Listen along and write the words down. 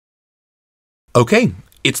Okay,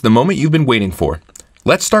 it's the moment you've been waiting for.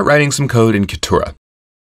 Let's start writing some code in Kitura.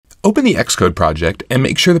 Open the Xcode project and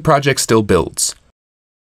make sure the project still builds.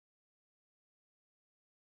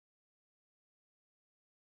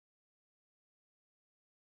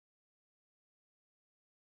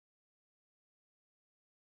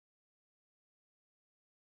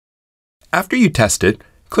 After you test it,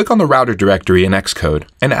 click on the router directory in Xcode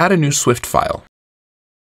and add a new Swift file.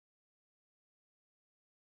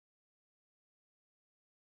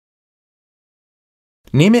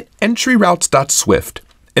 Name it entryroutes.swift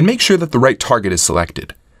and make sure that the right target is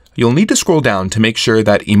selected. You'll need to scroll down to make sure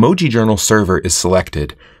that Emoji Journal Server is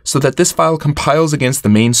selected so that this file compiles against the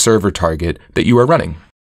main server target that you are running.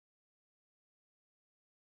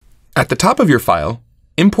 At the top of your file,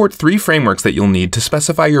 import 3 frameworks that you'll need to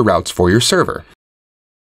specify your routes for your server.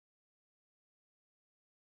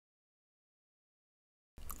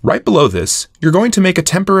 Right below this, you're going to make a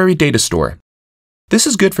temporary data store. This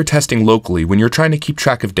is good for testing locally when you're trying to keep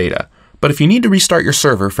track of data, but if you need to restart your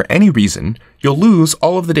server for any reason, you'll lose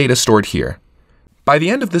all of the data stored here. By the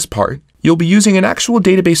end of this part, you'll be using an actual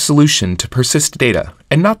database solution to persist data,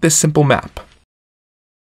 and not this simple map.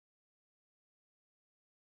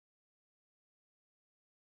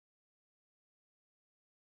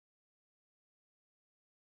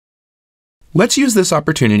 Let's use this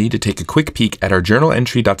opportunity to take a quick peek at our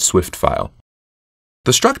journalentry.swift file.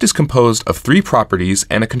 The struct is composed of 3 properties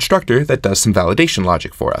and a constructor that does some validation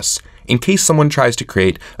logic for us, in case someone tries to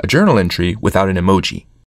create a journal entry without an emoji.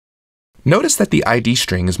 Notice that the ID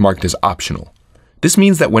string is marked as optional. This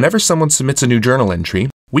means that whenever someone submits a new journal entry,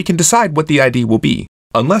 we can decide what the ID will be,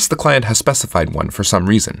 unless the client has specified one for some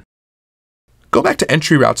reason. Go back to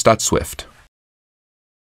entryroutes.swift.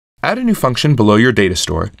 Add a new function below your data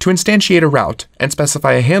store to instantiate a route and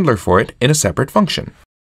specify a handler for it in a separate function.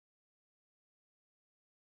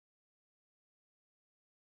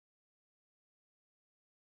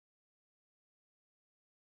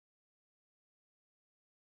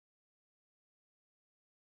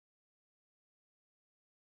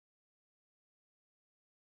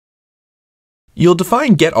 You'll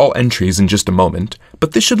define getAllEntries in just a moment,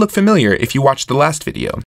 but this should look familiar if you watched the last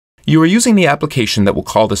video. You are using the application that will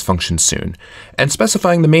call this function soon, and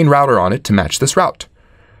specifying the main router on it to match this route.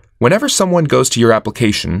 Whenever someone goes to your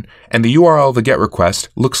application and the URL of the GET request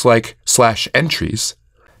looks like /entries,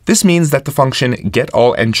 this means that the function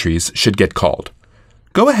getAllEntries should get called.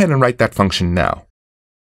 Go ahead and write that function now.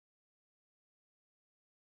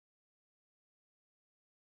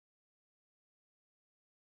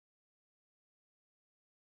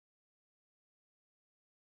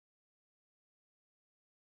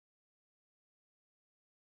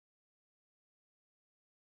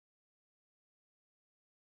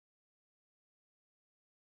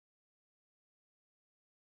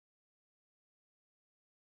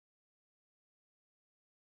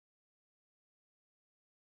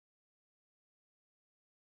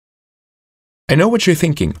 I know what you're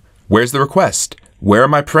thinking. Where's the request? Where are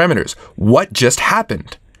my parameters? What just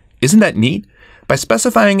happened? Isn't that neat? By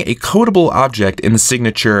specifying a codable object in the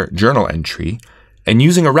signature journal entry and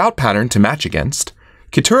using a route pattern to match against,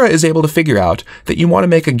 Kitura is able to figure out that you want to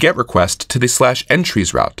make a GET request to the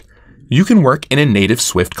 /entries route. You can work in a native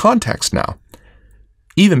Swift context now.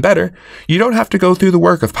 Even better, you don't have to go through the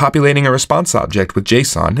work of populating a response object with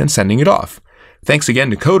JSON and sending it off. Thanks again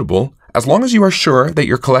to Codable, as long as you are sure that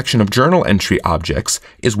your collection of journal entry objects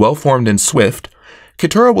is well formed in Swift,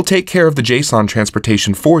 Kitura will take care of the JSON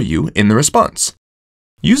transportation for you in the response.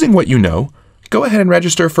 Using what you know, go ahead and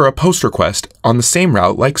register for a post request on the same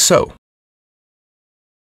route like so.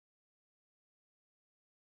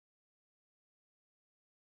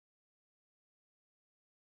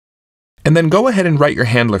 And then go ahead and write your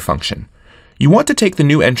handler function. You want to take the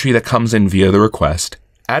new entry that comes in via the request,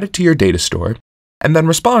 add it to your data store, and then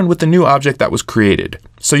respond with the new object that was created,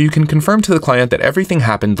 so you can confirm to the client that everything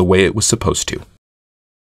happened the way it was supposed to.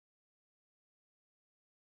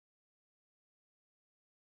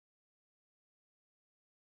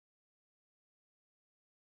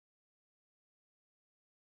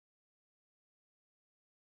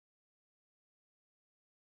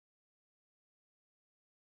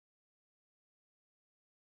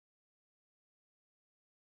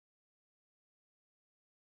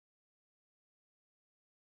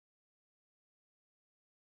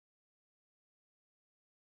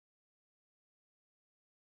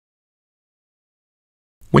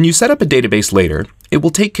 When you set up a database later, it will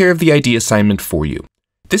take care of the ID assignment for you.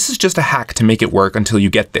 This is just a hack to make it work until you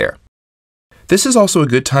get there. This is also a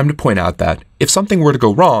good time to point out that if something were to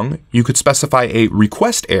go wrong, you could specify a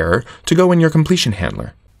request error to go in your completion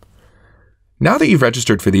handler. Now that you've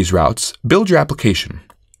registered for these routes, build your application.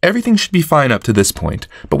 Everything should be fine up to this point,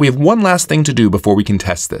 but we have one last thing to do before we can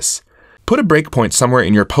test this. Put a breakpoint somewhere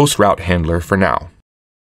in your post route handler for now.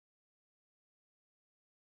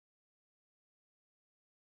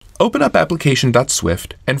 Open up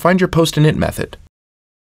application.swift and find your post init method.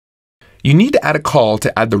 You need to add a call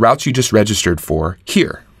to add the routes you just registered for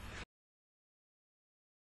here.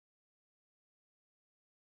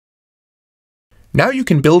 Now you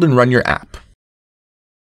can build and run your app.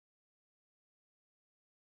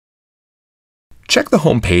 Check the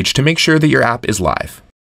home page to make sure that your app is live.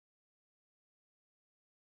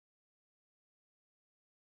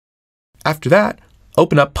 After that,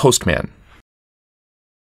 open up Postman.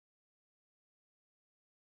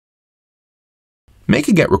 Make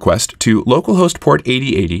a GET request to localhost port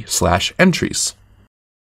 8080/entries.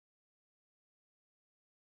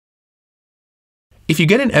 If you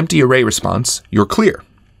get an empty array response, you're clear.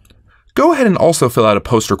 Go ahead and also fill out a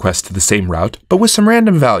post request to the same route, but with some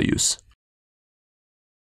random values.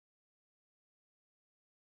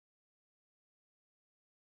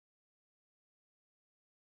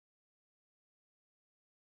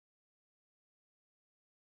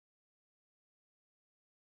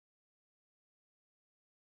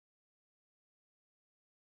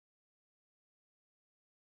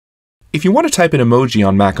 If you want to type an emoji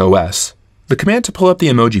on macOS, the command to pull up the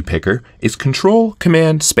emoji picker is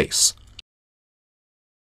Control-Command-Space.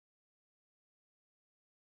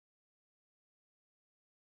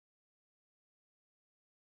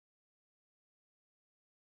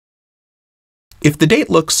 If the date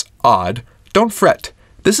looks odd, don't fret.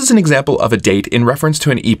 This is an example of a date in reference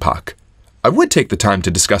to an epoch. I would take the time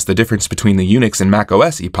to discuss the difference between the Unix and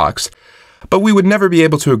macOS epochs, but we would never be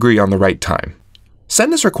able to agree on the right time.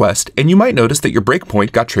 Send this request, and you might notice that your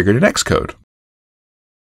breakpoint got triggered in Xcode.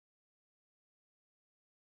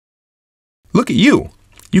 Look at you!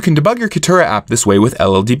 You can debug your Kitura app this way with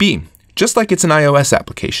LLDB, just like it's an iOS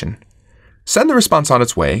application. Send the response on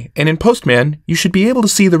its way, and in Postman, you should be able to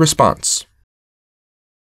see the response.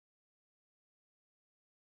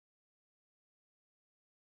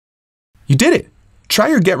 You did it! Try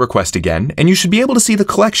your GET request again, and you should be able to see the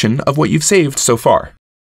collection of what you've saved so far.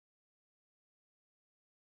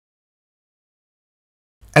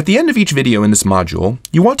 At the end of each video in this module,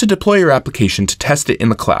 you want to deploy your application to test it in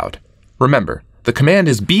the cloud. Remember, the command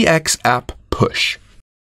is bxapp_push.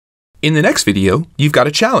 In the next video, you've got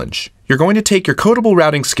a challenge. You're going to take your codable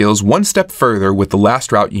routing skills one step further with the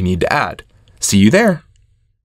last route you need to add. See you there!